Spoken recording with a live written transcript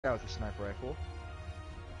Out with a sniper rifle.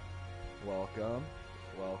 Welcome.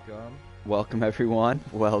 Welcome. Welcome everyone.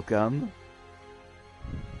 Welcome.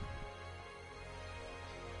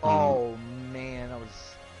 Oh man, that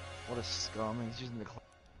was what a scum. He's using the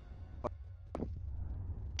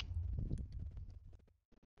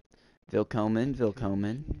Willkommen,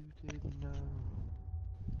 willkommen.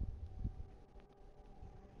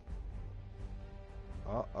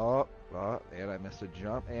 And I missed a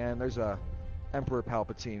jump. And there's a Emperor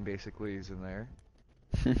Palpatine basically is in there.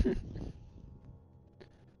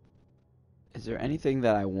 Is there anything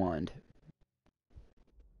that I want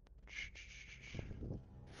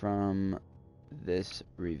from this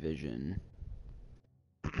revision?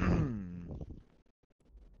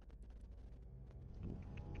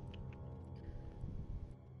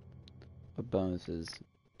 What bonuses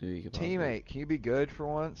do you get? Teammate, can you be good for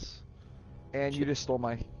once? And you just stole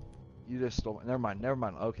my... Never mind.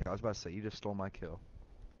 Okay, I was about to say, you just stole my kill.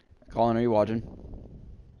 Colin, are you watching?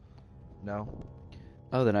 No.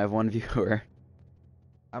 Oh, then I have one viewer.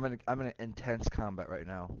 I'm in an intense combat right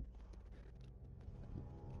now.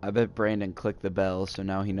 I bet Brandon clicked the bell, so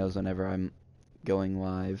now he knows whenever I'm going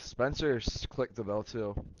live. Spencer clicked the bell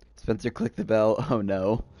too. Spencer clicked the bell. Oh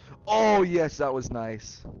no. Oh yes, that was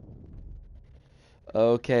nice.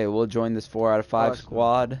 Okay, we'll join this 4 out of 5 Oh,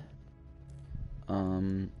 squad.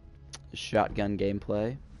 Shotgun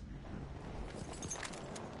gameplay.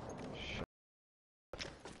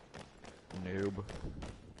 Noob.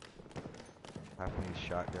 I need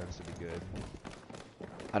shotguns to be good.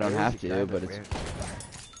 I don't have to, but it's...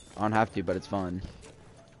 I don't have to, but it's fun.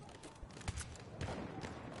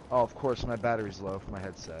 Oh, of course, my battery's low for my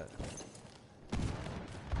headset.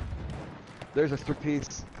 There's a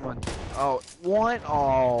 3-piece. Come on. Oh, one?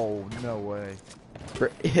 Oh, no way.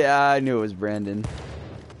 Yeah, I knew it was Brandon.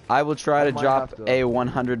 I will try to drop a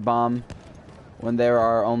 100 bomb when there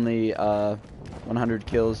are only 100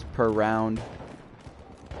 kills per round.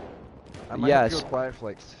 I might have to go quiet for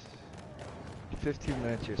like 15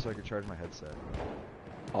 minutes here so I can charge my headset.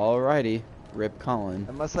 Alrighty, rip Colin.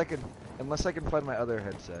 Unless I can find my other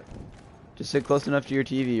headset. Just sit close enough to your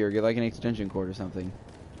TV or get like an extension cord or something.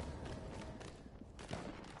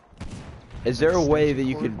 Is there a way that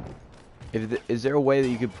you could, is there a way that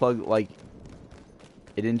you could plug like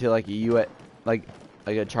it into like a like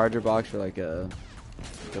a charger box or like a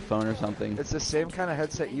phone or something? It's the same kind of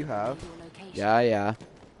headset you have. Yeah.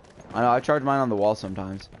 I know, I charge mine on the wall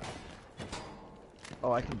sometimes.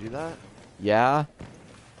 Oh, I can do that? Yeah.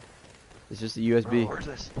 It's just a USB. Oh, where's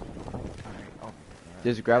this? Alright,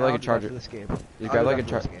 just grab like a charger. This game. Just grab like a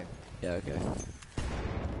charger. Yeah, okay.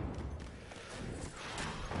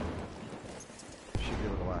 Should be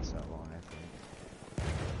able to last that long, I think.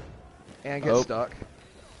 And get stuck.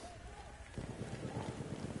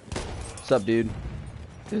 What's up, dude?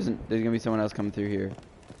 There's gonna be someone else coming through here.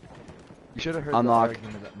 You should have heard the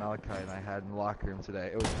argument that Malachi and I had in the locker room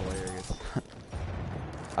today. It was hilarious.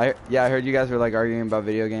 I heard you guys were like arguing about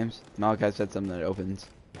video games. Malachi said something that opens.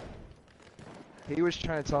 He was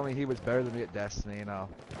trying to tell me he was better than me at Destiny, you know.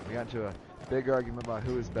 We got into a big argument about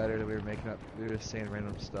who was better that we were just saying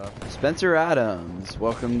random stuff. Spencer Adams,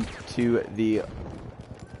 welcome to the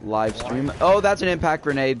live stream. Oh, that's an impact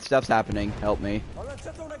grenade. Stuff's happening. Help me.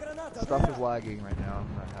 Stuff is lagging right now.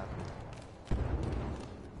 I'm not happy.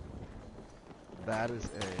 That is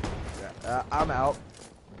a... I'm out.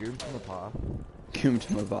 Goom to Mapa. Goom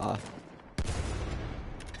to Mapa.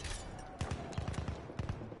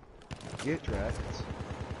 Get wrecked.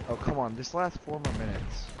 Oh, come on. This lasts 4 more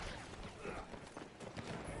minutes.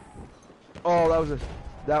 Oh,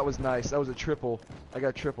 that was nice. That was a triple. I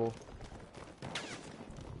got triple.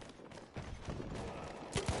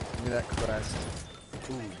 Give me that crest.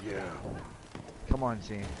 Ooh, yeah. Come on,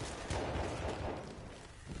 team.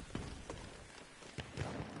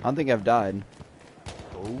 I don't think I've died.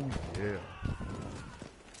 Oh, yeah.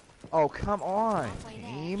 Oh, come on,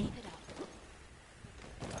 team.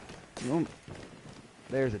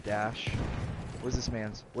 There's a dash. Where's this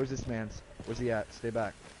man's? Where's he at? Stay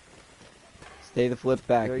back. Stay the flip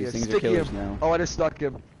back. These things are killers now. Oh, I just stuck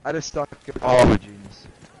him. Oh, genius.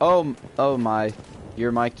 Oh my.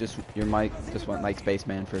 Your mic just went like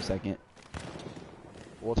Spaceman for a second.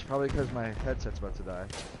 Well, it's probably because my headset's about to die.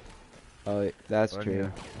 Oh, that's true.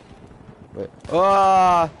 But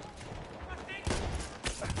oh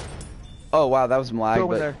wow, that was some lag,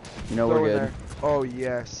 but you know we're good. Oh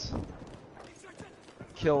yes.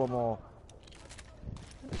 Kill them all.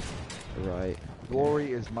 Right.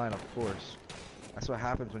 Glory is mine, of course. That's what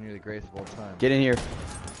happens when you're the greatest of all time. Get in here.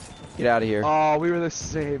 Get out of here. Oh, we were the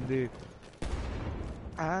same, dude.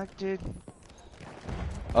 I did.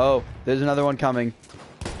 Oh, there's another one coming.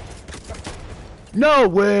 No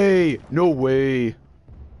way! No way!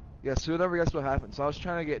 Yeah, so you'll never guess what happened. So I was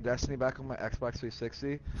trying to get Destiny back on my Xbox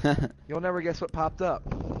 360. You'll never guess what popped up.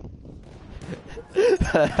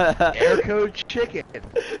 Air code chicken.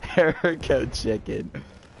 Air code chicken.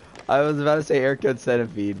 I was about to say air code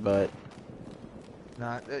centipede, but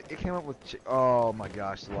Nah, it came up with. Oh my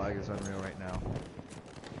gosh, the lag is unreal right now.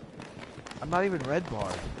 I'm not even red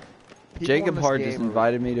bar. Jacob Hart just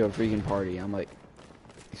invited me to a freaking party. I'm like,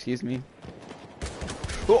 excuse me?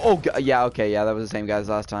 Yeah, okay, yeah, that was the same guy as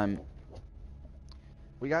last time.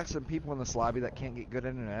 We got some people in this lobby that can't get good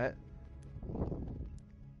internet.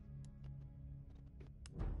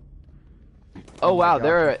 Oh wow,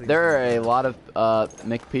 there are a lot of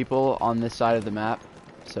Mick people on this side of the map,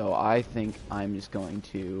 so I think I'm just going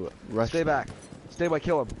to rush. Stay back. Stay back.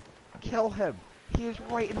 Kill him. Kill him. He is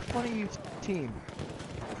right in front of you, team.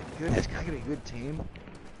 Is this guy gonna be a good team?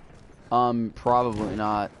 Probably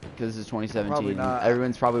not, because this is 2017. Probably not.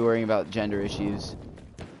 Everyone's probably worrying about gender issues.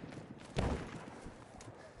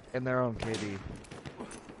 In their own KD.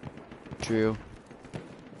 True.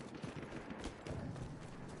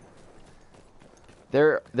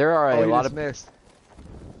 There are a lot of.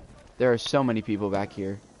 There are so many people back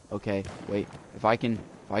here. Okay, wait. If I can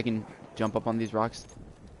jump up on these rocks,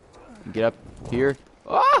 get up here.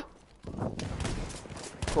 Ah!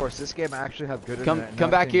 Of course, this game actually have good internet. Come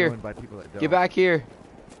back here. Get back here.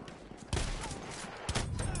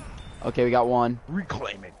 Okay, we got one.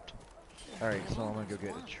 Reclaim it. All right, so I'm gonna go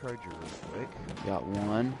get a charger real quick. Got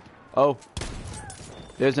one. Oh,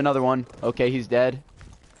 there's another one. Okay, he's dead.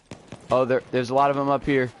 Oh, there's a lot of them up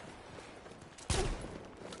here.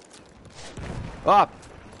 Up.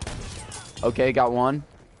 Okay, got one.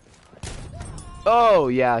 Oh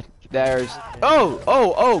yeah, there's.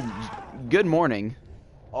 Oh. Good morning.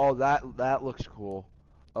 Oh, that looks cool.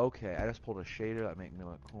 Okay, I just pulled a shader that make me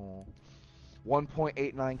look cool.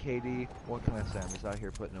 1.89 KD. What can I say? I'm just out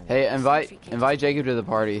here putting in. Hey, invite Jacob to the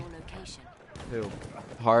party. Who?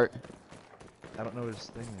 Hart. I don't know what his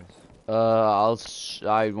thing is.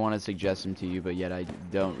 I want to suggest him to you, but yet I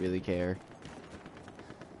don't really care.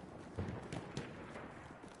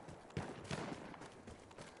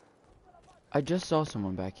 I just saw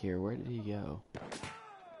someone back here. Where did he go?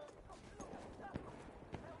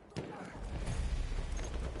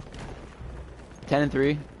 Ten and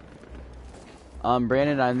 3.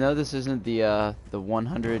 Brandon, I know this isn't the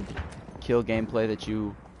 100 kill gameplay that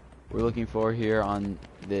you were looking for here on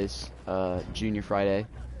this Junior Friday.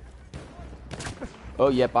 Oh,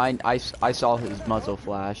 yep, I saw his muzzle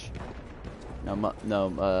flash.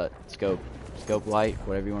 No, scope light,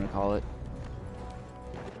 whatever you want to call it.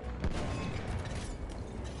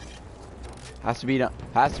 Has to be done.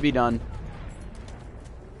 Has to be done.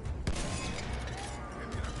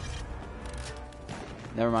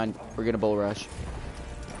 Never mind. We're gonna bull rush.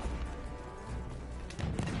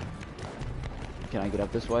 Can I get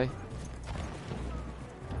up this way?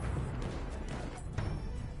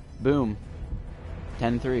 Boom.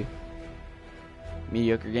 10-3.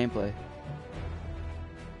 Mediocre gameplay.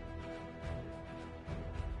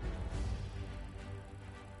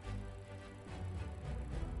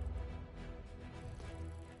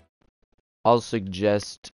 I'll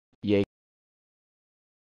suggest Yay.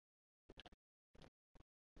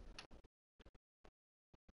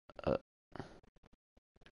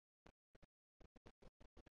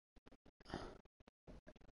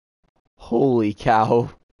 Holy cow.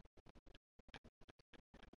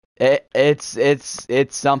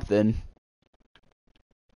 It's something.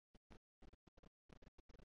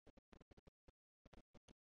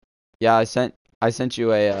 Yeah, I sent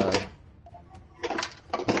you a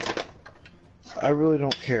I really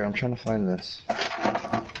don't care. I'm trying to find this.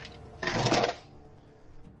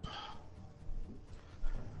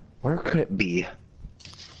 Where could it be?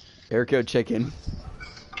 air code chicken.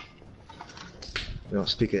 We don't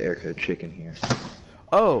speak of air code chicken here.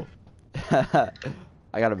 Oh.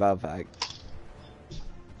 I got a battle pack.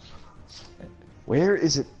 Where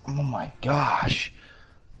is it? Oh my gosh.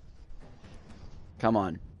 Come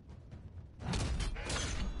on.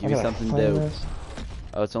 Give me something dope.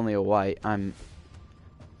 Oh, it's only a white.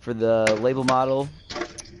 For the label model,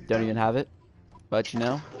 don't even have it. But you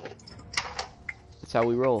know, that's how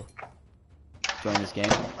we roll. Join this game.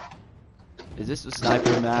 Is this a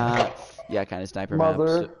sniper map? Yeah, kind of sniper map.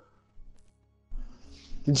 Mother,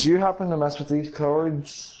 did you happen to mess with these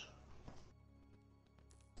cards?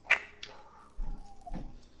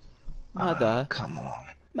 Mother. Come on.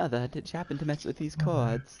 Mother, did you happen to mess with these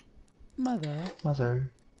cards? Mother.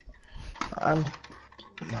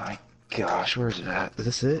 My gosh, where's it at? Is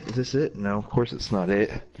this it? Is this it? No, of course it's not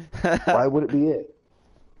it. Why would it be it?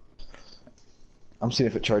 I'm seeing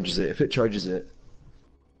if it charges it. If it charges it.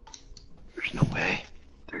 There's no way.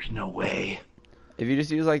 There's no way. If you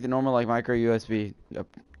just use like the normal like micro USB,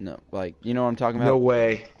 no, like you know what I'm talking about. No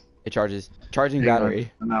way. It charges. Charging Hang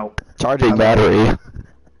battery. on. I'm out. Charging I'm battery.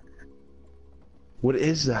 What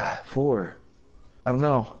is that for? I don't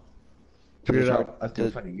know. Figure it out. I have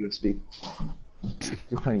to find a USB.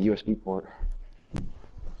 Go find a USB port.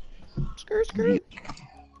 Skirt, skirt.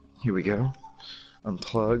 Here we go.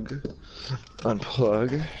 Unplug.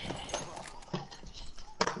 Unplug.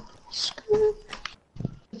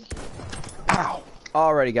 Ow!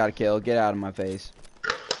 Already got a kill. Get out of my face.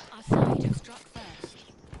 Our side have struck first.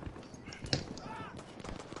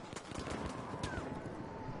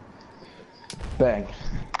 Bang.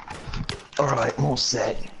 Alright, I'm all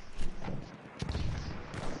set.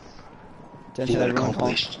 Attention Get that everyone.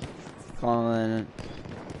 accomplished. Colin.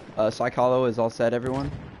 Psycholo is all set,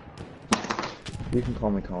 everyone. You can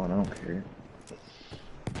call me Colin, I don't care.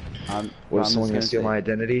 I'm Was someone just gonna steal say- my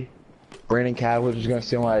identity? Brandon Cadwood was gonna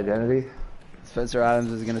steal my identity? Spencer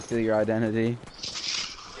Adams is gonna steal your identity.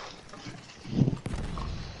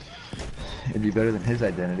 It'd be better than his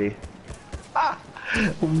identity. Ah!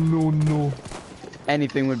 Oh no, no.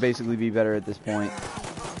 Anything would basically be better at this point.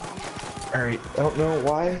 Alright, I don't know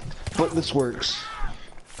why, but this works.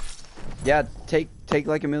 Yeah, take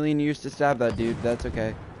like a million years to stab that dude. That's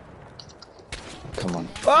okay. Come on.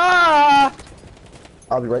 Ah!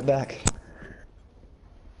 I'll be right back.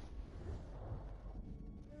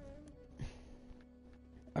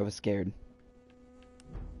 I was scared.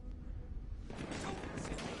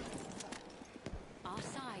 Our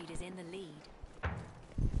side is in the lead.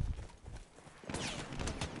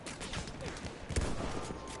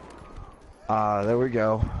 There we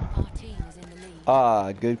go. Our team is in the lead.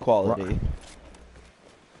 Ah, good quality.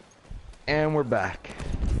 And we're back.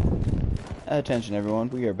 Attention everyone,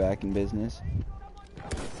 we are back in business. Our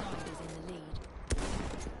side is in the lead.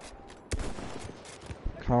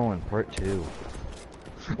 Colin, part 2.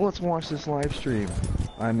 Let's watch this live stream.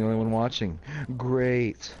 I'm the only one watching.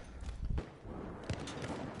 Great.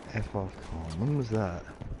 F off, Colin. When was that?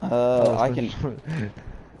 I can.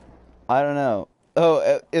 I don't know.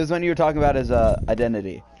 Oh, it was when you were talking about his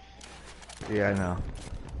identity. Yeah, I know.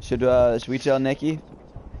 Should we tell Nikki?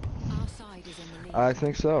 Our side is in the lead. I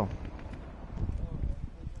think so.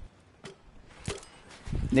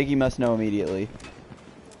 Nikki must know immediately.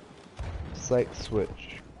 Sight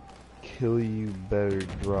switch. Kill you better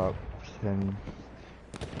drop 10.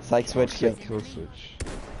 Psych switch kill. Kill switch.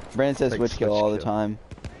 Brandon says Psych switch kill switch all the kill. time.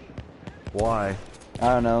 Why? I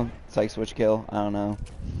don't know. Psych switch kill. I don't know.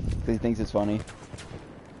 'Cause he thinks it's funny.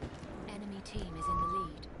 Enemy team is in the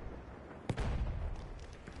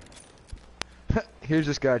lead. Here's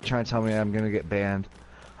this guy trying to tell me I'm gonna get banned.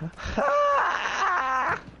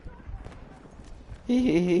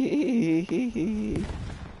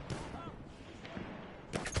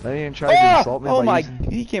 Then he tried to insult me Oh by my!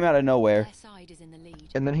 using, He came out of nowhere. Their side is in the lead.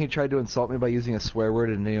 and then he tried to insult me by using a swear word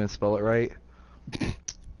and didn't even spell it right.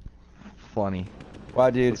 Funny. Wow,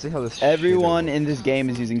 dude. Let's see how this Everyone shit in this game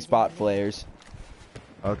is using spot flares.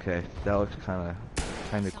 Okay, that looks kinda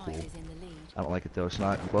Our cool. side is in the lead. I don't like it though. It's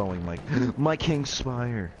not glowing like my King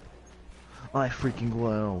Spire. I freaking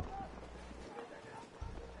glow.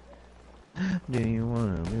 Do you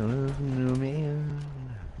wanna be a new man?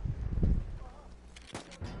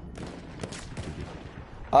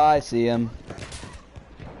 I see him.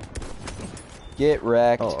 Get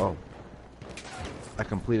wrecked. Oh. I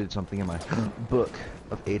completed something in my book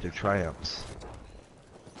of Age of Triumphs.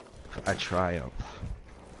 I triumph.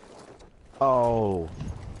 Oh.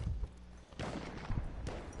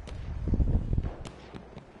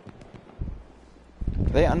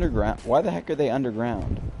 They underground? Why the heck are they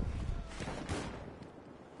underground?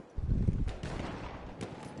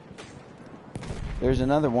 There's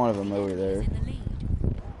another one of them over there. Is in the lead.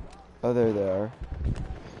 Oh, there they are.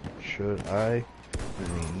 Should I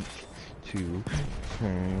link to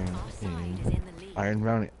turn Our side in is in the lead. Iron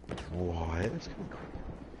Bound? What? It's gonna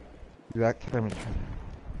be that time of turn.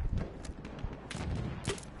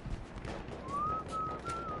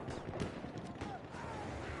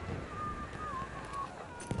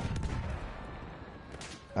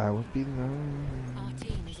 I would be lonely. Our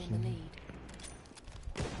team is in the lead.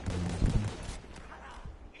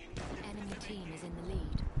 Enemy team is in the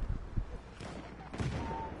lead.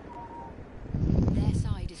 Their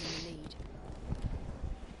side is in the lead.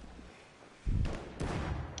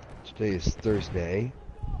 Today is Thursday.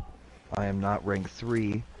 I am not rank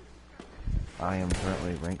 3. I am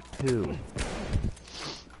currently rank 2.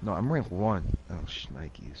 No, I'm rank 1. Oh,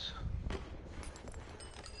 shnikes.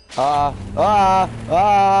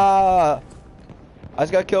 I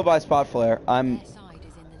just got killed by a spot flare. I'm Their side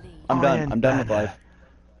is in the lead. done. I'm done with life.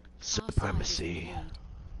 Supremacy.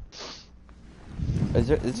 Is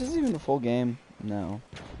this even a full game? No.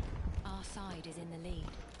 Our side is in the lead.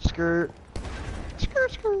 Skirt.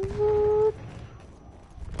 Skirt, skirt.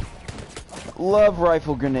 Love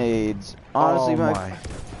rifle grenades. Honestly, Oh my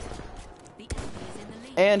The enemy is in the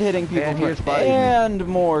lead. and hitting people And for- here's fighting. and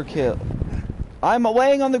more kill. I'm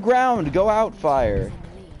laying on the ground. Go out, fire. In the lead.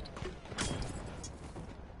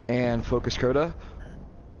 And focus Crota.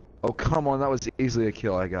 Oh, come on. That was easily a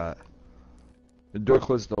kill I got. The door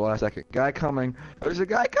closed at the last second. Guy coming. There's a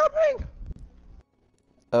guy coming.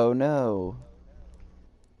 Oh no.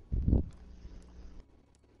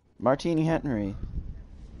 Martini Henry.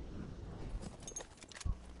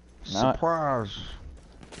 Now- Surprise.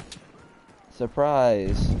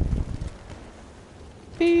 Surprise.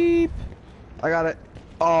 Beep. I got it.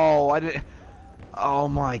 Oh, I didn't. Oh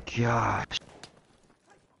my gosh.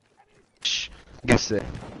 Guess it.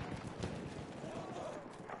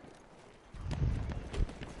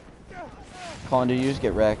 Colin, did you just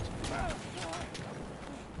get wrecked?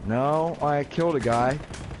 No, I killed a guy.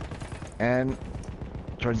 And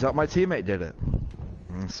turns out my teammate did it.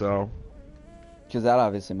 And so, Because that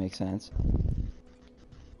obviously makes sense.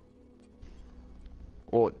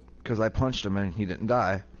 well, because I punched him and he didn't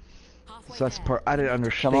die. Halfway So that's there. part I didn't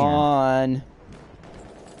understand. Come on.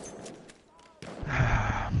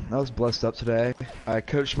 I was blessed up today. I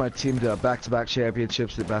coached my team to back-to-back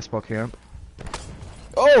championships at basketball camp.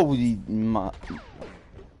 Oh, I'm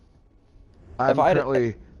If I'd-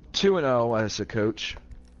 currently 2-0 as a coach.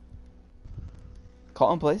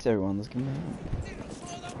 call and place everyone. Let's give him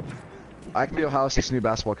I can be Ohio State's new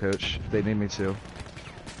basketball coach if they need me to.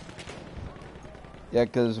 Yeah,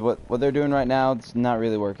 because what they're doing right now, it's not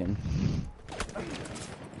really working.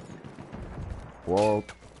 Well,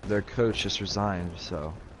 their coach just resigned,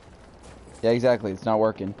 so. Yeah, exactly. It's not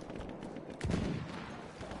working.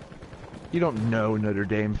 You don't know, Notre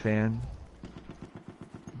Dame fan.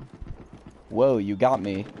 Whoa, you got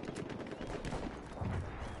me.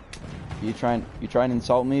 You try and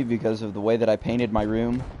insult me because of the way that I painted my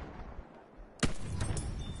room?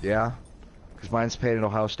 Yeah? Because mine's painted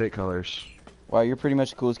Ohio State colors. Wow, you're pretty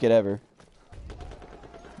much the coolest kid ever.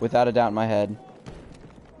 Without a doubt in my head.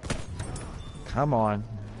 Come on.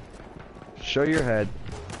 Show your head.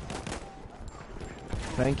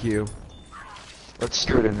 Thank you. Let's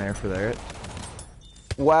scoot in there for that.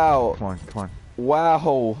 Wow. Come on, come on.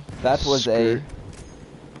 Wow. That was Skirt.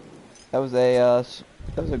 that was a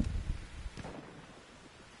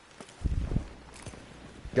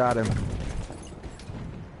Got him.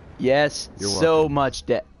 yes, You're so welcome. much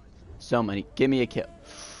debt. So many. Give me a kill.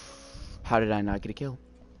 How did I not get a kill?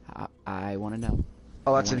 I want to know.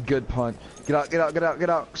 Oh, that's a good punt. Get out, get out, get out, get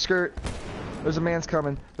out. Skirt. There's a man's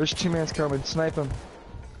coming. There's two mans coming. Snipe him.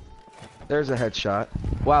 There's a headshot.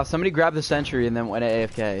 Wow, somebody grabbed the sentry and then went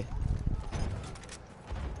AFK.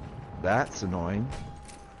 That's annoying.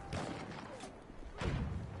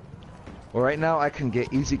 Well, right now I can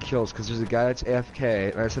get easy kills because there's a guy that's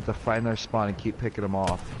AFK, and I just have to find their spawn and keep picking them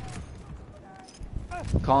off.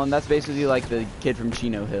 Colin, that's basically like the kid from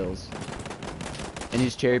Chino Hills. And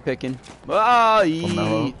he's cherry picking. Oh,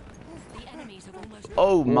 Mellow. The enemies have almost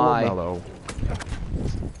oh my. Mellow.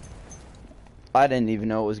 I didn't even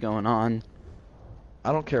know what was going on.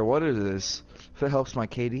 I don't care what it is. If it helps my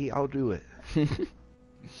KD, I'll do it.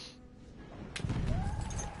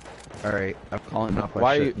 Alright, Colin, enough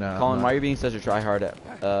why are you, no, Colin, I'm why are not. you being such a tryhard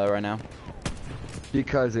right now?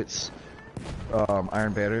 Because it's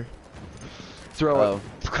Iron Banner. Throw Oh. it.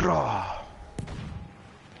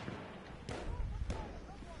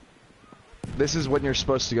 This is when you're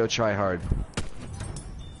supposed to go try hard.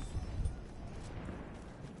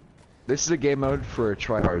 This is a game mode for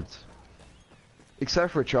tryhards.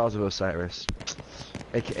 Except for Trials of Osiris.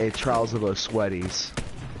 AKA Trials of Osweaties.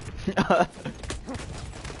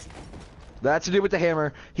 That's to do with the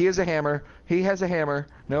hammer. He has a hammer. He has a hammer.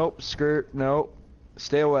 Nope. Skirt. Nope.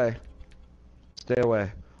 Stay away. Stay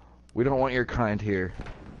away. We don't want your kind here.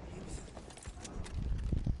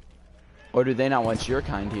 Or do they not want your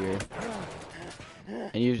kind here?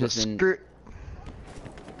 And you've just been... Skirt.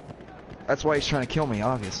 That's why he's trying to kill me,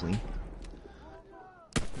 obviously.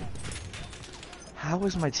 How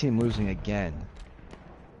is my team losing again?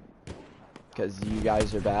 Because you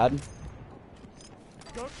guys are bad?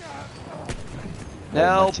 My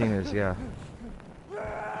Help! team is, yeah.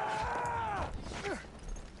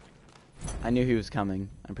 I knew he was coming.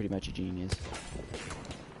 I'm pretty much a genius.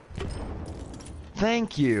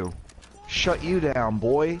 Thank you. Shut you down,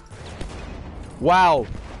 boy. Wow!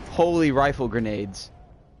 Holy rifle grenades.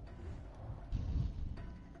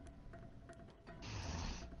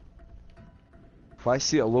 If I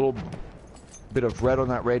see a little bit of red on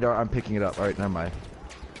that radar, I'm picking it up. Alright, never mind.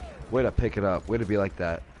 Way to pick it up. Way to be like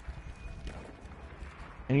that.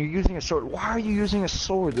 And you're using a sword. Why are you using a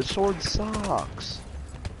sword? The sword sucks.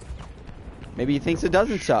 Maybe he thinks it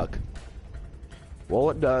doesn't suck.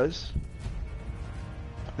 Well, it does.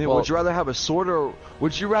 I mean, Well, would you rather have a sword or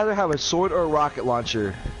a rocket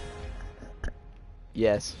launcher?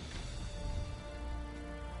 Yes.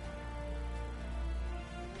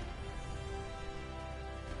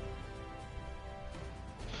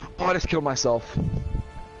 Oh, I just killed myself.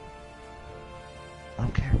 I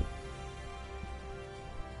don't care.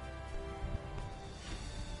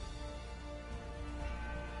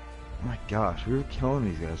 Oh my gosh, we were killing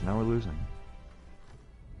these guys, now we're losing.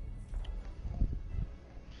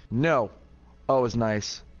 No. Oh, it was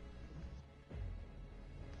nice.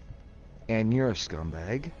 And you're a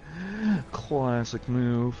scumbag. Classic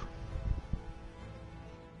move.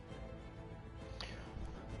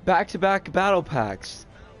 Back-to-back battle packs.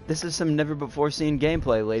 This is some never-before-seen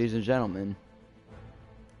gameplay, ladies and gentlemen.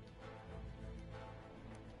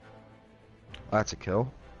 That's a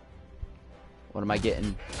kill. What am I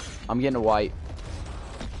getting? I'm getting a white.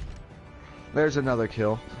 There's another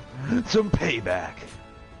kill. Some payback.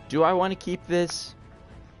 Do I want to keep this?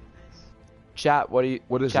 Chat, what do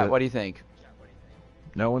you think?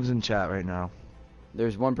 No one's in chat right now.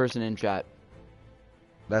 There's one person in chat.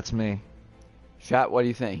 That's me. Chat, what do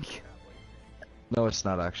you think? No, it's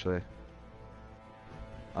not actually.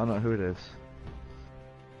 I don't know who it is.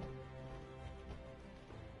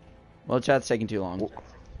 Well, chat's taking too long.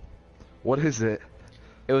 What is it?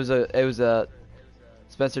 It was a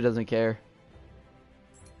Spencer doesn't care.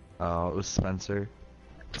 Oh, it was Spencer.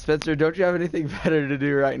 Spencer, don't you have anything better to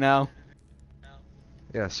do right now?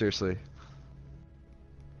 Yeah, seriously.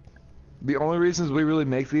 The only reasons we really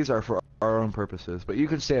make these are for our own purposes, but you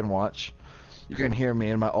can stay and watch. You can hear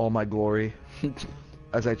me in all my glory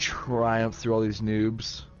as I triumph through all these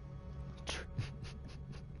noobs.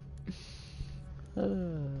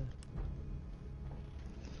 And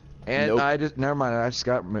Nope. never mind. I just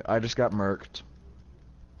got murked.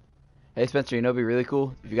 Hey Spencer, you know, it'd be really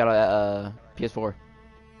cool if you got a PS4.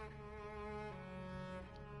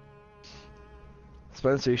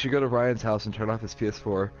 Spencer, you should go to Ryan's house and turn off his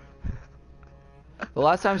PS4. The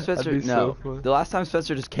last time Spencer, That'd be so fun. the last time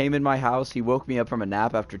Spencer just came in my house, he woke me up from a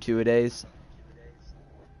nap after 2 days.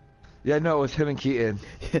 Yeah, no, it was him and Keaton.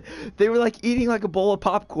 They were like eating like a bowl of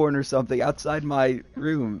popcorn or something outside my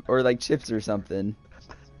room, or like chips or something.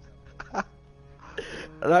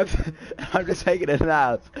 And I'm just taking a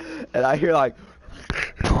nap, and I hear like,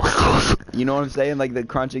 you know what I'm saying, like the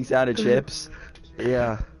crunching sound of chips.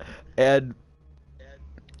 Yeah. And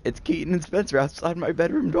it's Keaton and Spencer outside my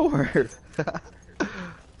bedroom door.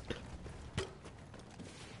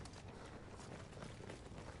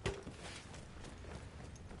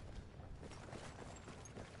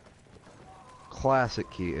 Classic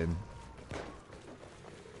Keaton.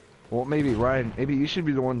 Well, maybe Ryan. Maybe you should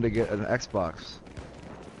be the one to get an Xbox.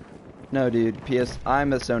 No, dude.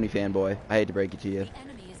 I'm a Sony fanboy. I hate to break it to you. The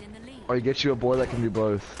enemy is in the lead. Or you get you a boy that can do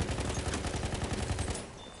both.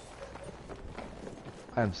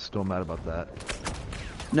 I'm still mad about that.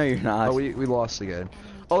 No, you're not. Oh, we lost again.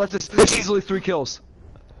 Oh, that's easily 3 kills.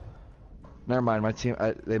 Never mind, my team.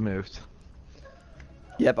 They moved.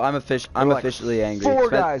 Yep, I'm like officially angry. 4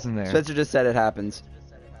 guys in there. Spencer just said it happens.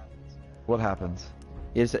 What happens?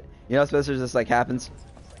 You know, Spencer just like happens.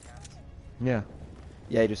 Yeah.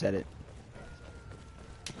 Yeah, he just said it.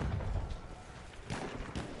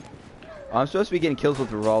 I'm supposed to be getting kills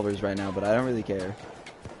with revolvers right now, but I don't really care.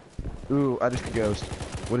 Ooh, I just ghost.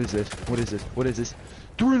 What is this? What is this? What is this?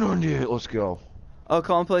 398. Let's go. Oh,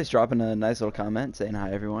 Colin Place dropping a nice little comment saying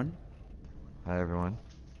hi, everyone. Hi, everyone.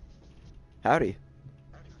 Howdy.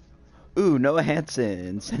 Ooh, Noah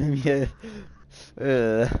Hansen sending me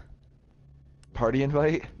a... Party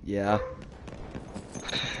invite? Yeah.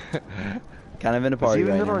 Kind of in a party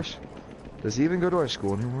right now. Does he even go to our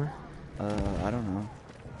school anymore? I don't know.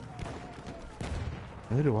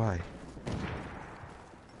 Neither do I.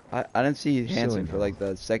 I didn't see Hansen Silly for like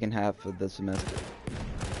the second half of the semester.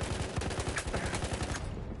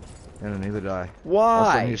 And neither did I. Why? All of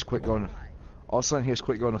a sudden he just quit going. All of a sudden he just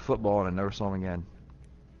quit going to football, and I never saw him again.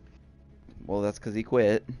 Well, that's because he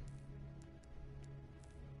quit.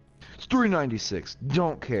 It's 396.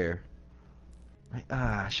 Don't care.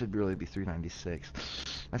 I should really be 396.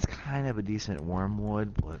 That's kind of a decent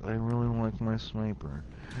wormwood, but I really like my sniper,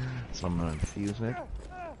 so I'm gonna infuse it.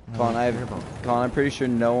 Colin, I'm pretty sure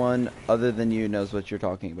no one other than you knows what you're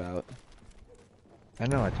talking about. I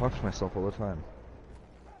know. I talk to myself all the time.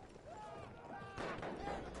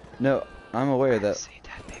 No, I'm aware that. See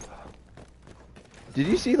dead people. Did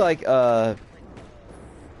you see like do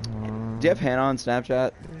you have Hannah on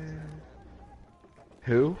Snapchat?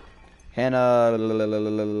 Who? Hannah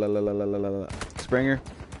Springer?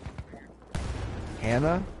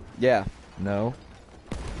 Hannah? Yeah. No.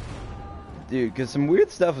 Dude, because some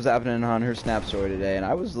weird stuff was happening on her Snap story today, and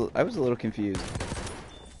I was a little confused.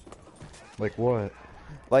 Like what?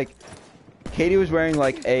 Like, Katie was wearing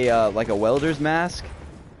like a welder's mask.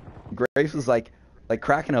 Grace was like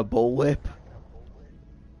cracking a bullwhip.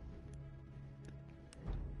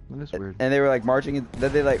 That is weird. And they were like marching, and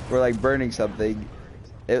then they like were like burning something.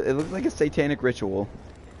 It looked like a satanic ritual.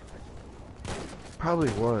 Probably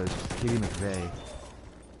was. Katie McVeigh.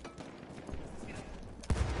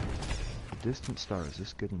 Distant Star, is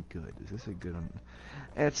this good and good? Is this a good one?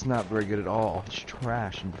 It's not very good at all. It's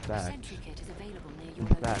trash, in fact. Sentry kit is available near In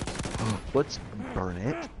your fact, let's burn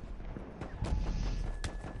it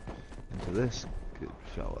into this good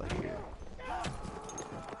fella here.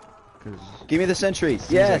 Cause Give me the sentry.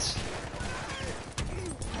 Yes.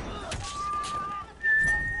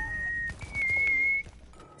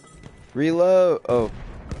 Reload. Oh,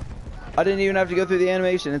 I didn't even have to go through the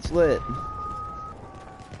animation. It's lit.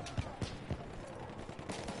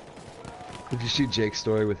 Did you see Jake's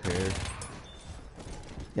story with hair?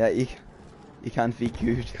 Yeah, you can't be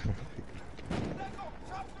good.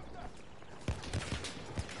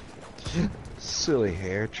 Silly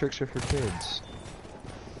hair. Tricks are for kids.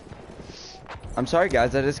 I'm sorry,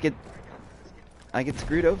 guys. I get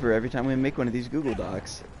screwed over every time we make one of these Google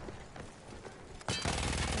Docs.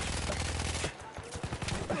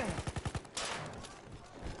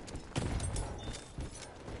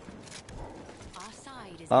 Our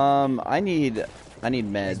side is I need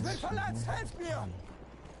meds.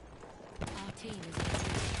 our team is in the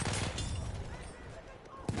lead.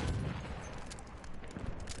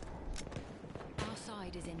 Our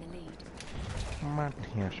side is in the lead. My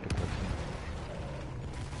hair's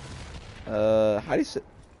How do you say?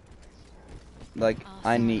 Like,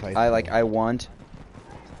 I want.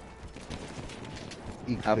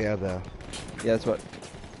 Ikveda. Yeah, that's what.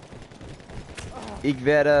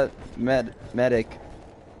 Igveda medic.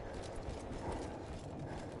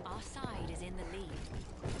 Our side is in the lead.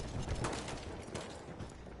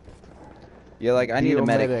 Yeah, like, I need a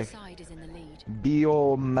medic. Our side is in the lead.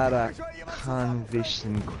 Biomedic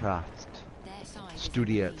Konvistenkraft. Their side is in the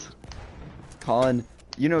Studiet. lead. Colin,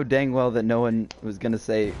 you know dang well that no one was gonna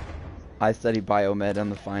say I study biomed on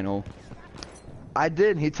the final. I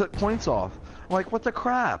did. He took points off. I'm like, what the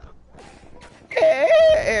crap?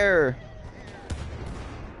 Air.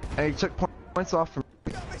 And he took points off from.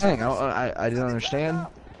 Dang, I didn't understand.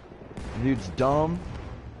 Dude's dumb.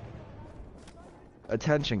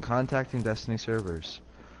 Attention, contacting Destiny servers.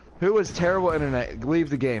 Who has terrible internet? Leave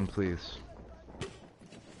the game, please.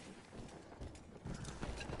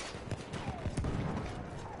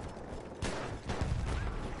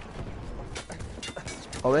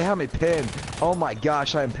 Oh, they have me pinned. Oh my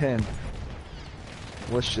gosh, I'm pinned.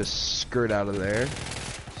 Let's just skirt out of there.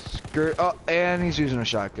 Skirt. Oh, and he's using a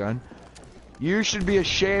shotgun. You should be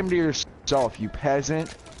ashamed of yourself, you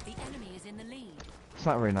peasant. The enemy is in the lead. It's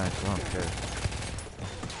not very nice. I don't care.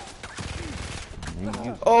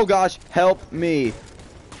 Oh gosh, help me.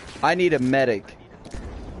 I need a medic.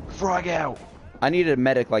 Frog out. I needed a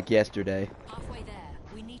medic like yesterday. Halfway there.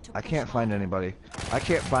 We need to I push can't find harder. anybody. I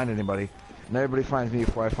can't find anybody. And everybody finds me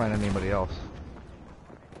before I find anybody else.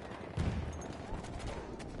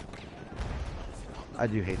 I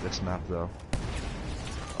do hate this map though.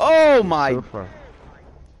 Oh my So far.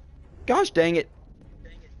 gosh dang it.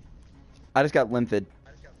 I just got limpid.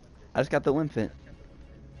 I just got the limpid.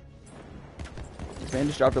 This man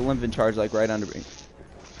just dropped a limpid charge like right under me.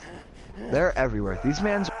 They're everywhere. These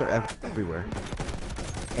mans are everywhere.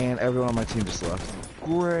 And everyone on my team just left.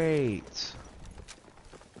 Great.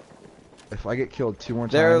 If I get killed 2 more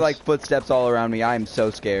times. There are like footsteps all around me. I am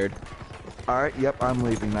so scared. Alright, yep, I'm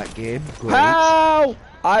leaving that game. Great. How?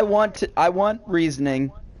 I want reasoning.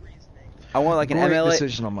 I want like an Great MLA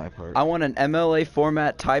decision on my part. I want an MLA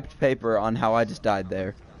format typed paper on how I just died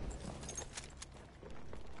there.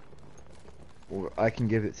 Or I can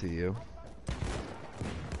give it to you.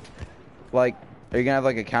 Like, are you gonna have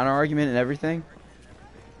like a counter argument and everything?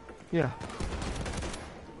 Yeah.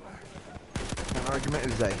 My argument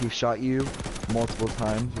is that he shot you multiple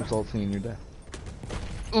times, resulting in your death.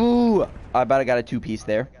 Ooh! I bet I got a 2-piece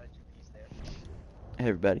there. Hey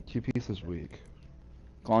everybody. 2-piece is weak.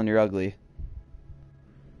 Colin, you're ugly.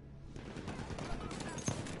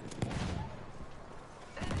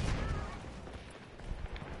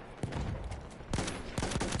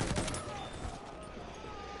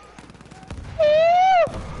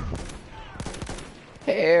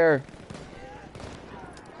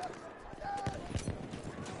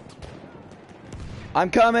 I'm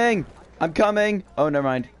coming! I'm coming! Oh, never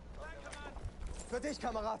mind. Für dich,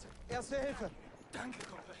 Kamerad. Erste Hilfe.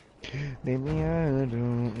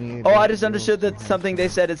 Oh, I just understood that something they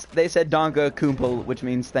said. They said Donka Kumpel, which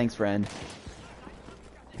means thanks, friend.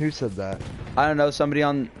 Who said that? I don't know. Somebody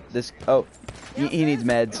on this. Oh, he needs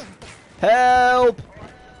meds. Help!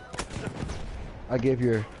 I gave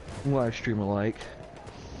your live stream a like.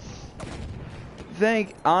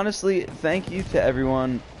 Honestly, thank you to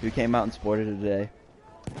everyone who came out and supported it today.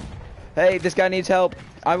 Hey, this guy needs help.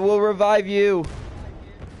 I will revive you.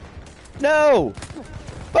 No!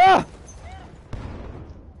 Ah!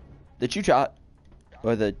 The Chew Chat,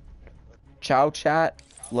 or the Chow Chat,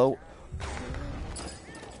 low.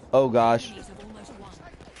 Oh gosh.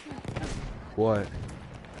 What?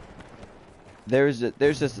 There's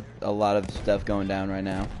just a lot of stuff going down right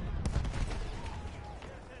now.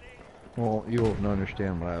 Well, you won't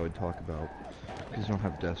understand what I would talk about. Because you don't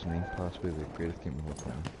have Destiny, possibly the greatest game of all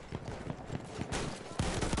time.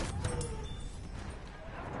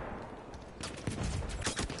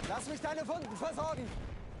 Lass mich deine Wunden versorgen.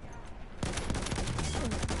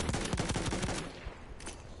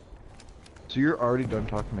 So you're already done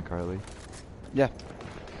talking to Carly? Yeah.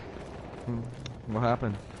 What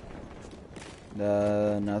happened?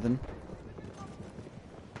 Nothing.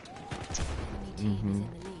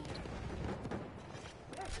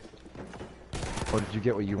 Or did you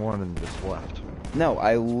get what you wanted and just left? No,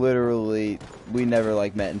 we never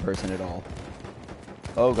like met in person at all.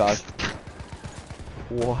 Oh gosh.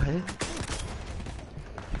 What?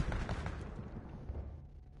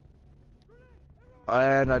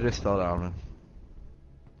 And I just fell down.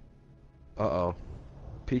 Uh-oh.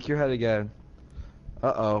 Peek your head again.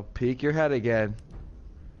 Uh-oh. Peek your head again.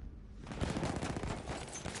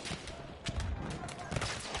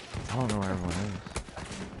 I don't know where everyone is.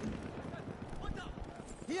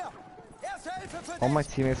 Hier. Erste Hilfe für All dich. my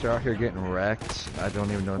teammates are out here getting wrecked. I don't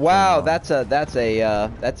even know what's Wow, going on. that's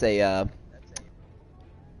a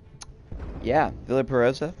yeah, Villa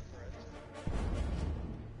Perosa.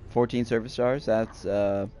 14 service stars. That's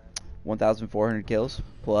 1,400 kills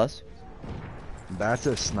plus. That's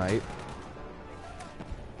a snipe.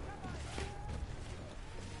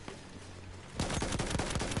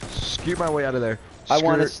 Scoot my way out of there. I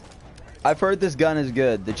want Skirt. to. I've heard this gun is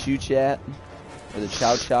good. The Chew Chat or the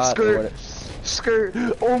Chow Shot or Skirt. what? Skirt.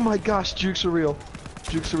 Oh my gosh, jukes are real.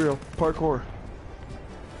 Jukes are real. Parkour.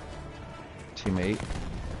 Teammate.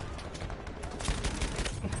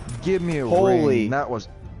 Give me a Holy. ring. That was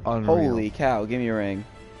unreal. Holy cow! Give me a ring.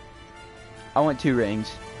 I want 2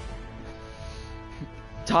 rings.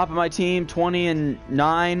 Top of my team, 20 and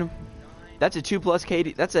 9. That's a 2+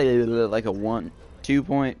 KD. That's a like a 2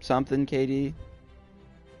 point something KD.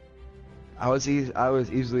 I was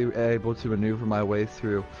easily able to maneuver my way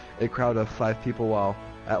through a crowd of 5 people while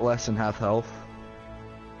at less than half health.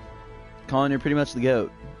 Colin, you're pretty much the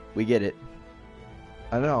GOAT. We get it.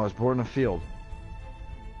 I know, I was born in a field.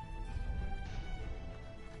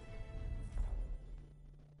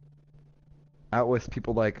 Out with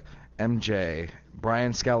people like MJ,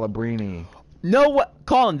 Brian Scalabrine. No, what?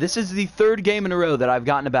 Colin, this is the 3rd game in a row that I've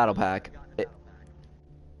gotten a battle pack.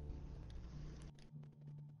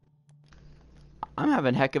 I'm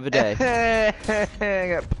having a heck of a day. I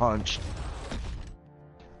got punched.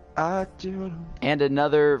 I do. And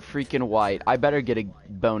another freaking white. I better get a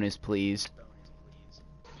bonus, please.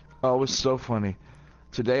 Oh, it was so funny.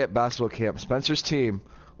 Today at basketball camp, Spencer's team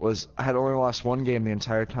had only lost 1 game the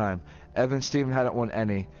entire time. Evan's team hadn't won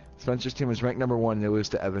any. Spencer's team was ranked number 1 and they lose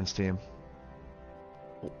to Evan's team.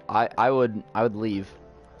 I would leave.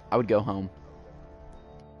 I would go home.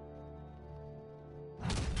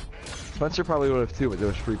 Spencer probably would have too, but there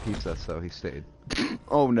was free pizza, so he stayed.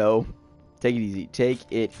 Oh no. Take it easy. Take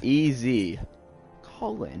it easy.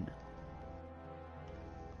 Colin.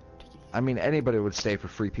 I mean, anybody would stay for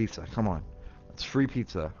free pizza. Come on. It's free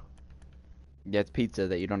pizza. Yeah, it's pizza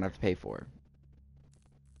that you don't have to pay for.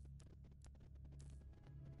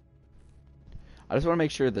 I just want to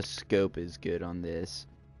make sure the scope is good on this.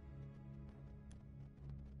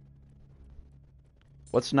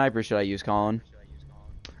 What sniper should I use, Colin?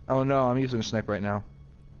 Oh no, I'm using a sniper right now.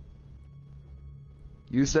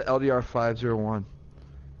 Use the LDR 501.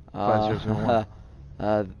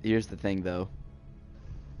 5001. Here's the thing though.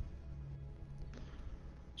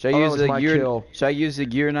 Should I use the gear? Kill. Should I use the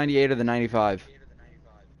gear 98 or the 95?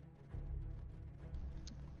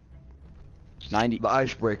 90. The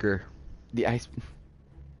icebreaker. The ice.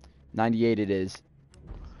 98 it is.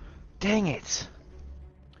 Dang it.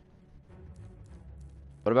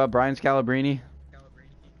 What about Brian Scalabrine?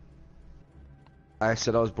 I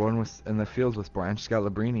said I was born in the fields with Brian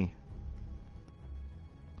Scalabrine.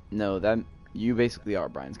 No, that you basically are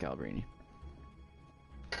Brian Scalabrine.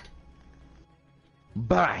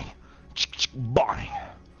 Bang! Bang!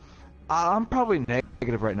 I'm probably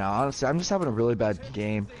negative right now. Honestly, I'm just having a really bad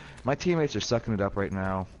game. My teammates are sucking it up right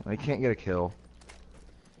now. They can't get a kill.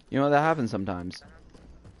 You know that happens sometimes.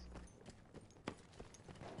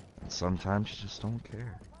 Sometimes you just don't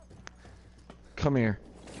care. Come here.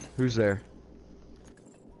 Who's there?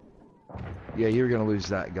 Yeah, you're gonna lose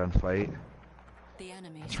that gunfight. The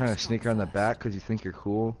enemy Trying to sneak around the back because you think you're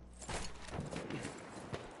cool.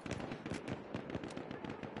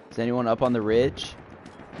 Is anyone up on the ridge?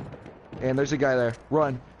 And there's a guy there.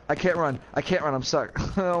 Run. I can't run. I can't run. I'm stuck.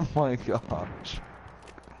 Oh my gosh.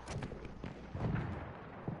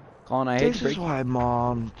 Colin, I hate This to break is why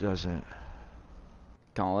mom doesn't.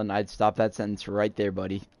 Colin, I'd stop that sentence right there,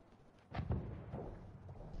 buddy.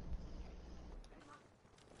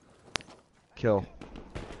 Kill.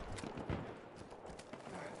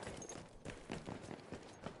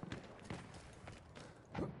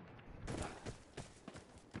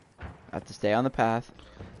 I have to stay on the path.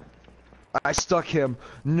 I stuck him.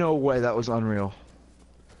 No way. That was unreal.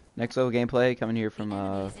 Next level gameplay coming here from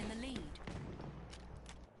Enemies in the lead.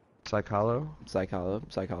 Psycholo?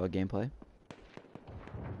 Psycholo gameplay.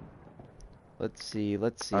 Let's see.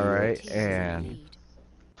 Alright, Teams in the and lead.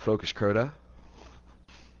 Focus Crota.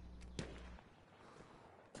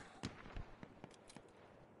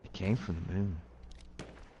 He came from the moon.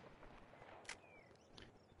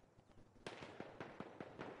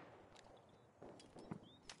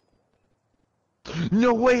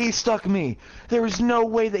 No way he stuck me! There was no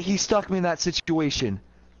way that he stuck me in that situation.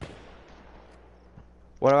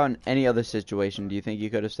 What about in any other situation? Do you think he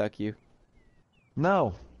could have stuck you?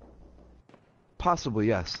 No. Possibly,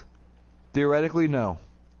 yes. Theoretically, no.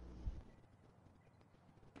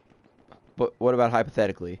 But what about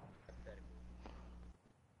hypothetically?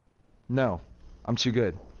 No. I'm too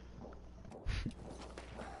good.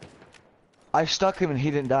 I stuck him and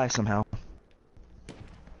he didn't die somehow.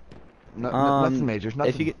 Nothing major.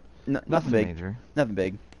 Nothing, If you get nothing nothing big, major. nothing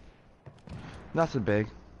big. Nothing big.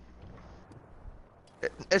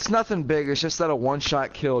 It's nothing big. It's just that a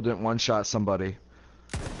one-shot kill didn't one-shot somebody.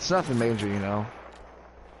 It's nothing major, you know.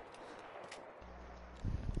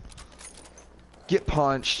 Get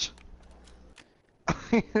punched.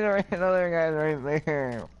 Another guy's right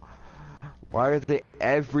there. Why are they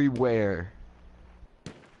everywhere?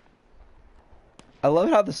 I love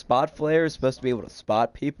how the spot flare is supposed to be able to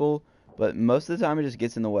spot people, but most of the time it just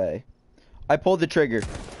gets in the way. I pulled the trigger.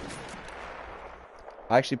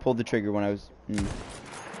 I actually pulled the trigger when I was...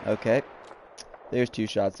 Okay. There's 2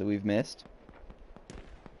 shots that we've missed.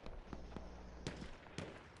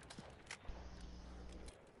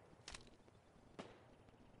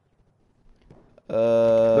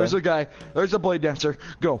 There's a guy. There's a blade dancer.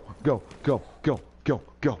 Go, go, go, go, go,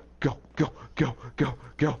 go, go, go, go, go,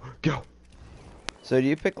 go, go. So do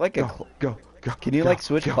you pick like a... Go, go. Can you go, like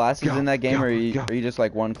switch go, classes go, in that game, go, or are you go. just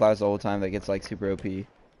like one class the whole time that gets like super OP? You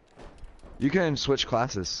can switch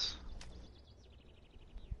classes.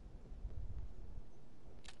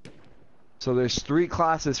 So there's 3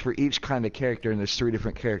 classes for each kind of character, and there's 3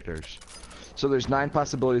 different characters. So there's 9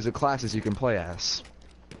 possibilities of classes you can play as.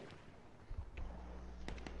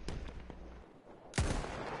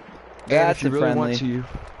 And if you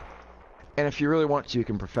really want to, you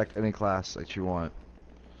can perfect any class that you want.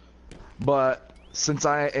 But since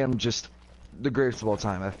I am just the greatest of all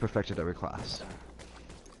time, I've perfected every class.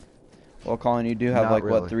 Well, Colin, you do have Not like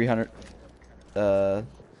really. what 300? How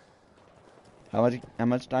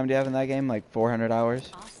much time do you have in that game? Like 400 hours?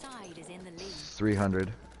 Our side is in the lead.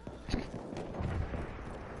 300.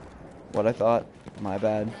 What I thought. My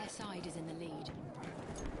bad. Their side is in the lead.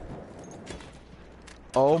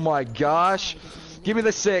 Oh my gosh! Give me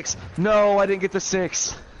the 6. No, I didn't get the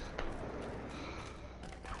 6.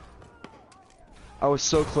 I was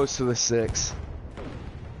so close to the 6.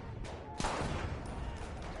 The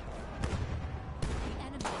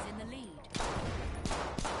enemy is in the lead.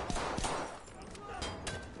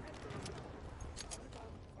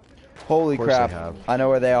 Holy Of course crap. they have. I know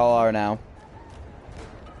where they all are now.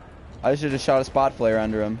 I should have shot a spot flare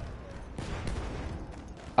under him.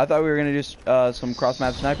 I thought we were going to do some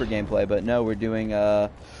cross-map sniper gameplay, but no, we're doing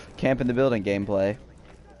camp in the building gameplay.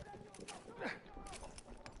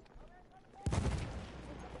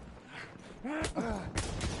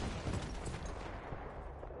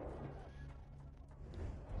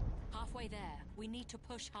 Halfway there. We need to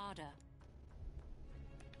push harder.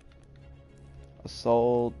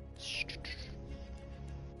 Assault.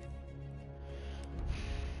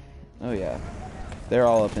 Oh yeah. They're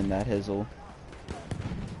all up in that hizzle.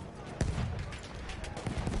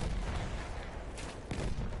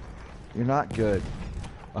 You're not good.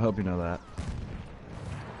 I hope you know that.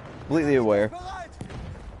 Completely aware. Bereit!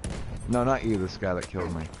 No, not you, this guy that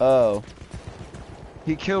killed me. Oh.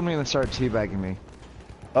 He killed me and then started teabagging me.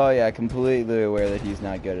 Oh yeah, completely aware that he's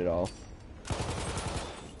not good at all.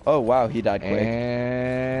 Oh wow, he died quick.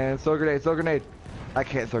 And throw grenade, throw grenade. I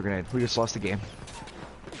can't throw grenade. We just lost the game.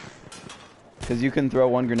 Cause you can throw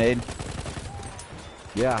one grenade.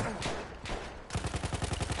 Yeah.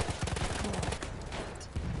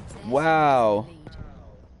 Wow.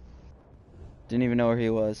 Didn't even know where he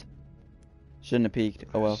was. Shouldn't have peeked.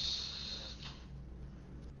 Oh well.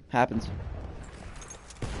 Happens.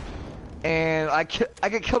 And I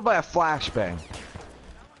get killed by a flashbang.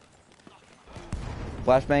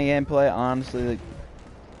 Flashbang gameplay, honestly, like,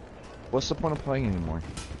 What's the point of playing anymore?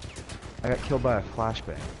 I got killed by a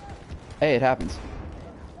flashbang. hey, it happens.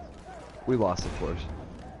 We lost, of course.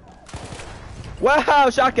 Wow,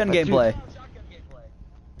 shotgun But dude- gameplay.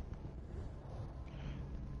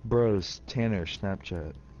 Bros, Tanner,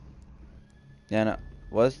 Snapchat. Yeah, no.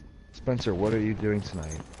 Was Spencer, what are you doing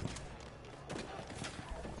tonight?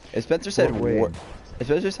 Spencer said Fort Wayne. war?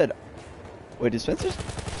 Spencer said, wait, did Spencer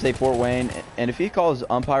say Fort Wayne? And if he calls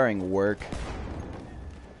umpiring work,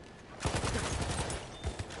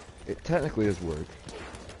 It technically is work.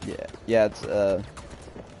 yeah,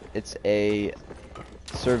 it's a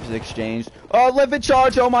service exchange. Oh, limpet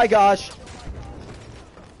charge! Oh my gosh!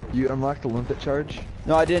 You unlocked the limpet charge?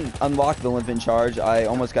 No, I didn't unlock the limpet charge. I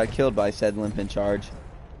almost got killed by said limpet charge.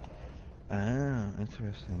 Ah,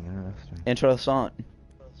 interesting, interesting. Interessant.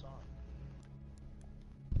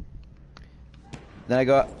 Then I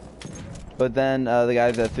go, but then the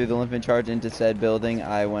guys that threw the limpet charge into said building,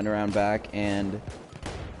 I went around back and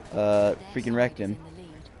freaking wrecked him.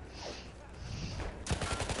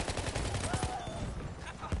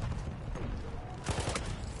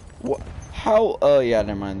 What? How? Oh yeah,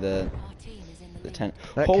 never mind the 10.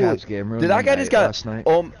 That Holy, Cavs game ruined did my that guy just night got? last night.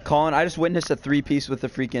 Oh, Colin, I just witnessed a 3-piece with the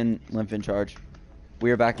freaking limpet charge.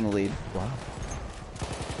 We are back in the lead. Wow.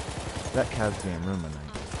 That Cavs game ruined my night.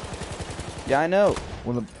 Yeah, I know.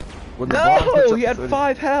 When LeBron puts No, up he had 30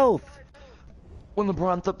 5 health. When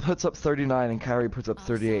LeBron puts up 39 and Kyrie puts up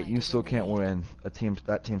 38, you still can't win. That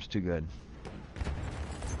team's too good.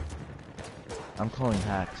 I'm calling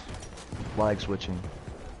hacks. Lag switching.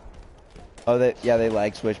 Oh, they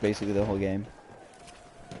lag switch basically the whole game.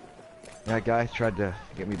 That guy tried to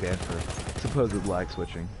get me banned for supposed lag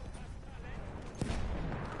switching.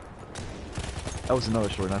 That was another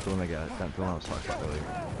story, not the one I got. Not the one I was talking about earlier.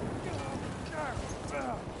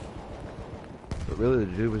 But really,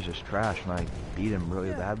 the dude was just trash, and I beat him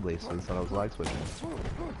really badly, so he thought I was lag switching.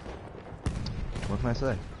 What can I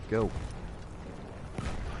say? Go.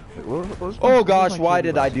 Wait, what was Oh gosh, why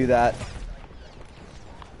did I do that?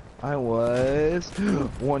 I was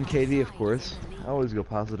 1 KD, of course. I always go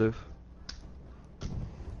positive.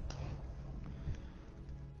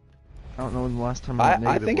 I don't know when the last time I went I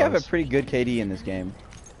negative think I have a was. pretty good KD in this game.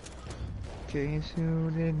 In case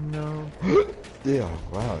you didn't know. Yeah,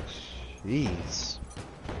 wow, jeez.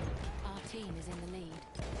 Our team is in the lead.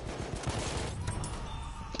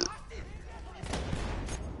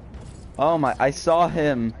 Oh my, I saw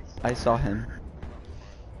him. I saw him.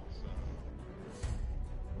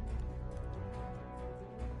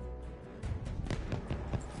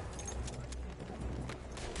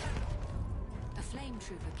 A flame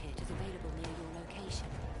trooper kit is available near your location.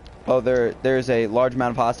 Oh, there's a large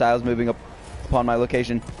amount of hostiles moving up upon my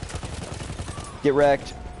location. Get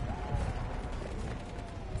wrecked.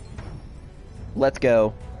 Let's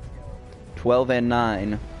go. 12 and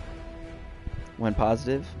 9. When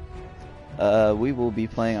positive. We will be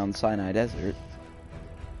playing on Sinai Desert.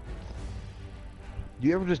 Do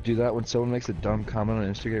you ever just do that when someone makes a dumb comment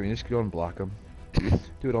on Instagram? You just go and block them.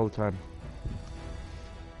 Do it all the time.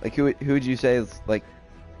 Like who would you say is like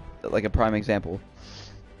a prime example?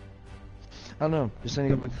 I don't know, just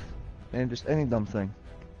any dumb thing.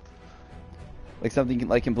 Like something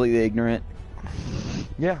like completely ignorant.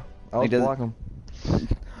 Yeah, I'll Like, just does- block them.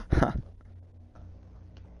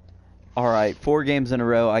 All right, 4 games in a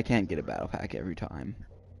row. I can't get a battle pack every time.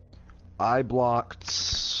 I blocked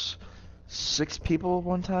 6 people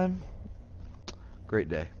one time. Great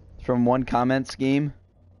day. From one comment scheme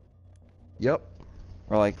Yep.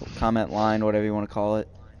 or like comment line, whatever you want to call it.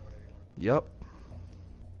 Yep.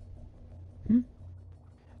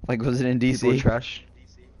 Like was it in DC? People were trash.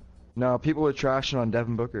 No, people were trashing on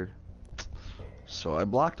Devin Booker. So I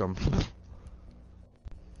blocked them.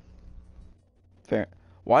 Fair.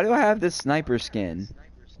 Why do I have this sniper skin?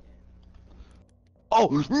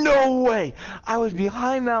 Oh, no way! I was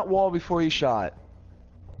behind that wall before he shot.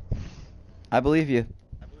 I believe you.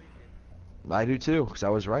 I do too, because I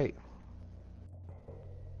was right.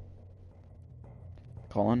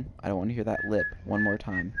 Colin, I don't want to hear that lip one more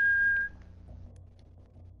time.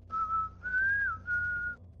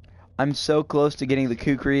 I'm so close to getting the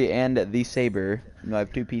kukri and the saber. I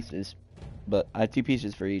have 2 pieces. But I have 2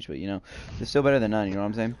 pieces for each, but you know, it's still better than none, you know what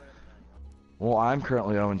I'm saying? Well, I'm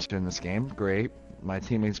currently 0-2 in this game. Great. My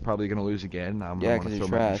teammate's probably going to lose again. I'm Yeah, going 'cause to you're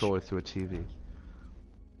throw my trash. controller through a TV.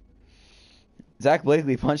 Zach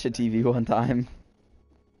Blakely punched a TV one time.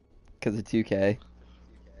 Because of 2K.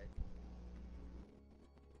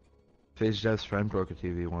 Phage Dev's friend broke a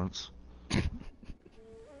TV once.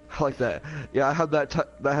 I like that. Yeah, I had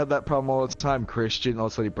that problem all the time. Christian, all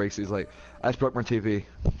of a sudden he breaks it. He's like, I just broke my TV.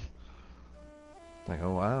 Like,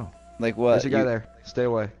 oh wow. Like what? There's a guy there. Stay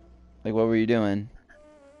away. Like what were you doing?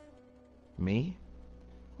 Me?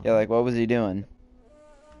 Yeah, like what was he doing?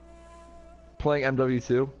 Playing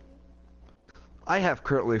MW2. I have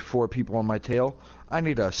currently 4 people on my tail. I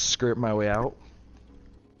need to skirt my way out.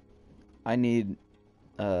 I need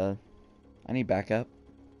backup.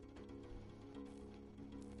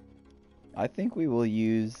 I think we will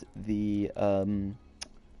use the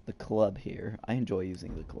club here. I enjoy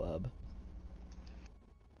using the club.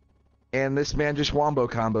 And this man just wombo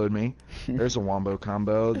comboed me. There's a wombo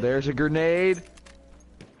combo. There's a grenade.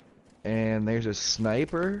 And there's a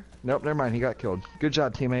sniper. Nope, never mind. He got killed. Good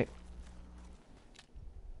job, teammate.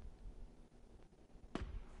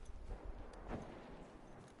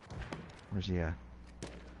 Where's he at?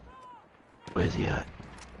 Where's he at?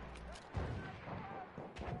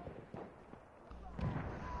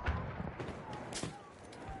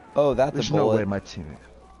 Oh, that's There's a no bullet. way my teammate.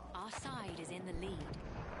 Our side is in the lead.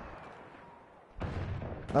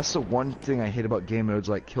 That's the one thing I hate about game modes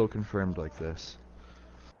like kill confirmed like this.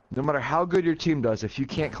 No matter how good your team does, if you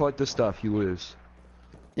can't collect the stuff, you lose.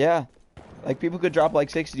 Yeah. Like people could drop like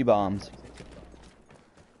 60 bombs.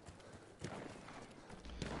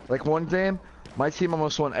 Like one game, my team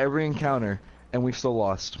almost won every encounter, and we still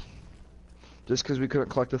lost. Just because we couldn't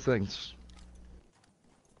collect the things.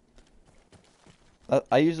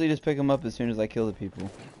 I usually just pick them up as soon as I kill the people.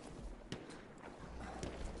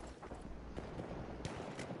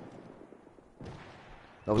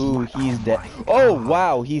 That was Ooh, he's dead. Oh,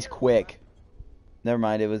 wow, he's quick. Never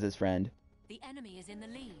mind, it was his friend. The enemy is in the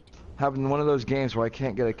lead. Having one of those games where I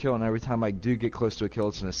can't get a kill, and every time I do get close to a kill,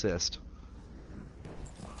 it's an assist.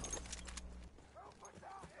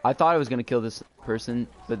 I thought I was gonna kill this person,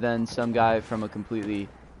 but then some guy from a completely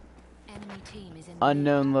Enemy team is in the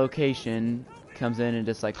unknown location comes in and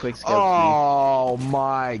just like quick scopes Oh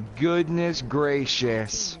my goodness lead.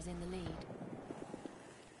 gracious. Team is in the lead.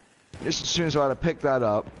 Just as soon as I had to pick that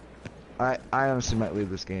up, I honestly might leave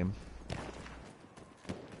this game.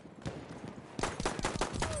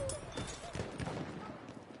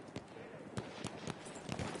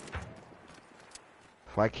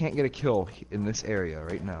 If I can't get a kill in this area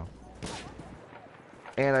right now,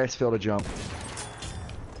 and I just failed to jump.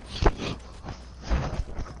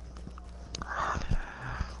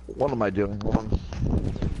 What am I doing wrong?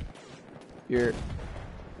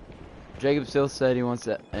 Jacob still said he wants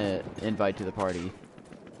to invite to the party.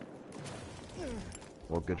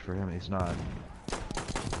 Well, good for him. He's not.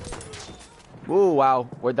 Ooh, wow.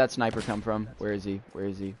 Where'd that sniper come from? Where is he? Where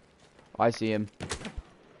is he? Oh, I see him.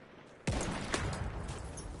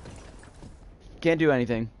 Can't do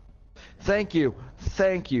anything. Thank you.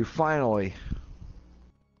 Thank you. Finally.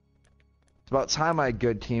 It's about time I had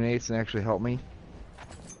good teammates and actually help me.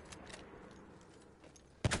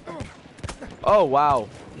 Oh, wow.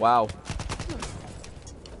 Wow.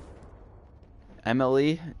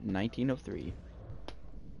 MLE 1903.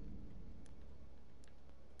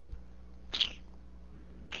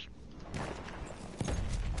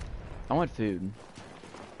 I want food.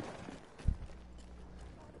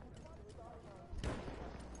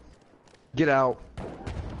 Get out.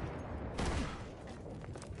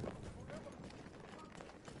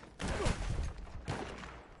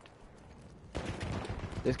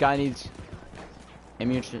 This guy needs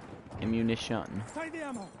ammunition. Find the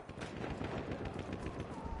ammo.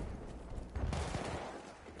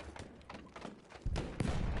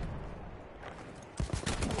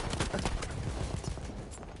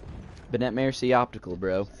 Bennett Mercy Optical,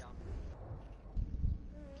 bro.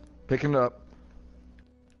 Picking it up.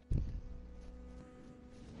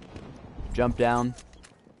 Jump down.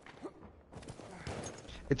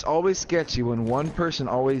 It's always sketchy when one person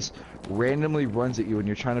always randomly runs at you when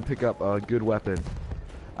you're trying to pick up a good weapon.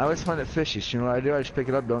 I always find it fishy. So you know what I do? I just pick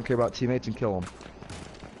it up, don't care about teammates, and kill them.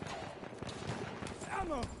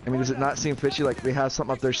 Ammo. I mean, does it not seem fishy? Like they have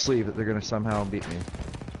something up their sleeve that they're gonna somehow beat me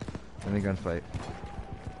in a gunfight.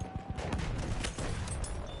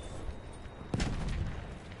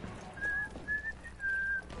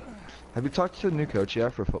 Have you talked to the new coach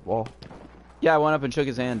yet for football? Yeah, I went up and shook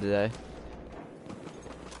his hand today. I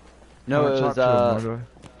No, haven't it was talked to him,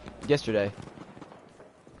 yesterday.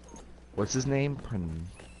 What's his name?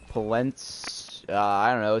 Polentz.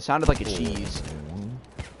 I don't know. It sounded like a cheese.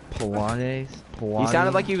 Polanes? He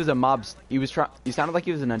sounded like he was a mob. He sounded like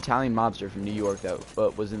he was an Italian mobster from New York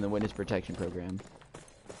that was in the witness protection program.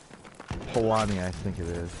 Polani, I think it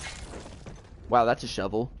is. Wow, that's a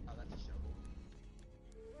shovel.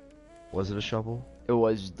 Was it a shovel? It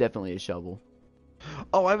was definitely a shovel.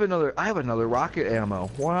 Oh, I have another rocket ammo.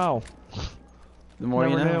 Wow. The more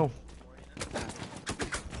you Never know. knew.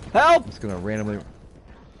 Help! It's gonna randomly.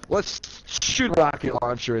 Let's shoot a rocket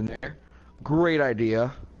launcher in there. Great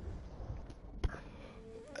idea.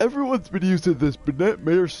 Everyone's been using this Bennett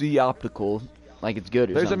Mercy optical like it's good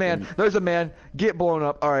or There's something. a man. There's a man. Get blown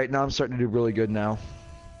up. All right, now I'm starting to do really good now.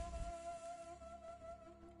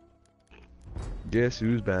 Guess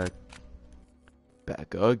who's back?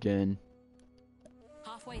 Back again.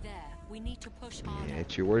 Halfway there. We need to push harder.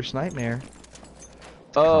 It's your worst nightmare.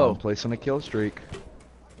 Oh, Place on a kill streak.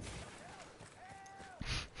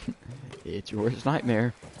 it's your worst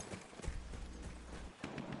nightmare.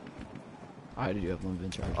 I do have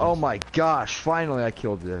limited charges. Oh my gosh! Finally, I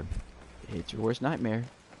killed him. It's your worst nightmare.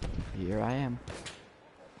 Here I am.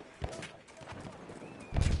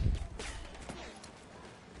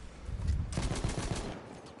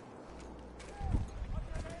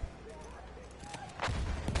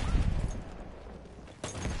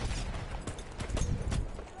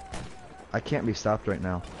 I can't be stopped right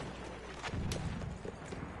now.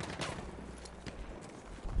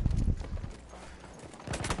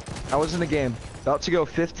 I was in the game, about to go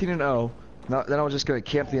 15-0. Now, then I was just gonna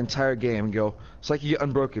camp the entire game and go. It's like you get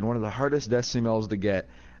Unbroken, one of the hardest Destiny medals to get.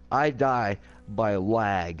 I die by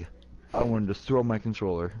lag. I wanted to throw my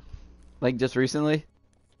controller. Like just recently?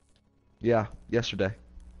 Yeah, yesterday.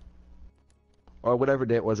 Or whatever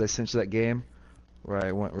day it was I sent you that game. Where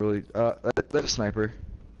I went really, that's a sniper.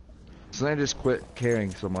 So then I just quit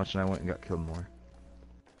caring so much and I went and got killed more.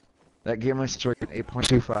 That game I destroyed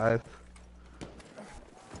 8.25.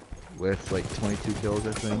 With like 22 kills,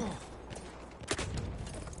 I think.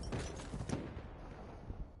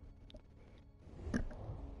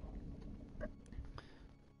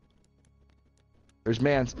 There's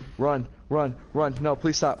mans. Run, run, run. No,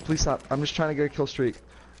 please stop. Please stop. I'm just trying to get a kill streak.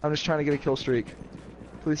 I'm just trying to get a kill streak.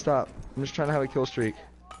 Please stop. I'm just trying to have a kill streak.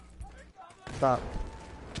 Stop.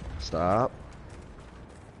 Stop.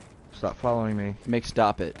 Stop following me. Mick,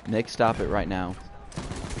 stop it. Mick, stop it right now.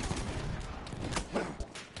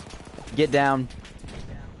 Get down.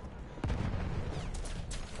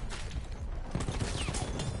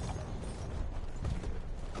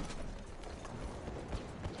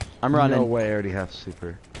 I'm running. No way, I already have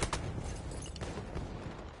super.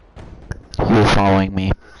 You're following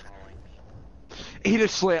me. He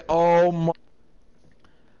just slant. Oh my.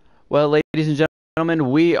 Well, ladies and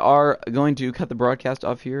gentlemen, we are going to cut the broadcast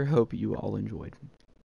off here. Hope you all enjoyed.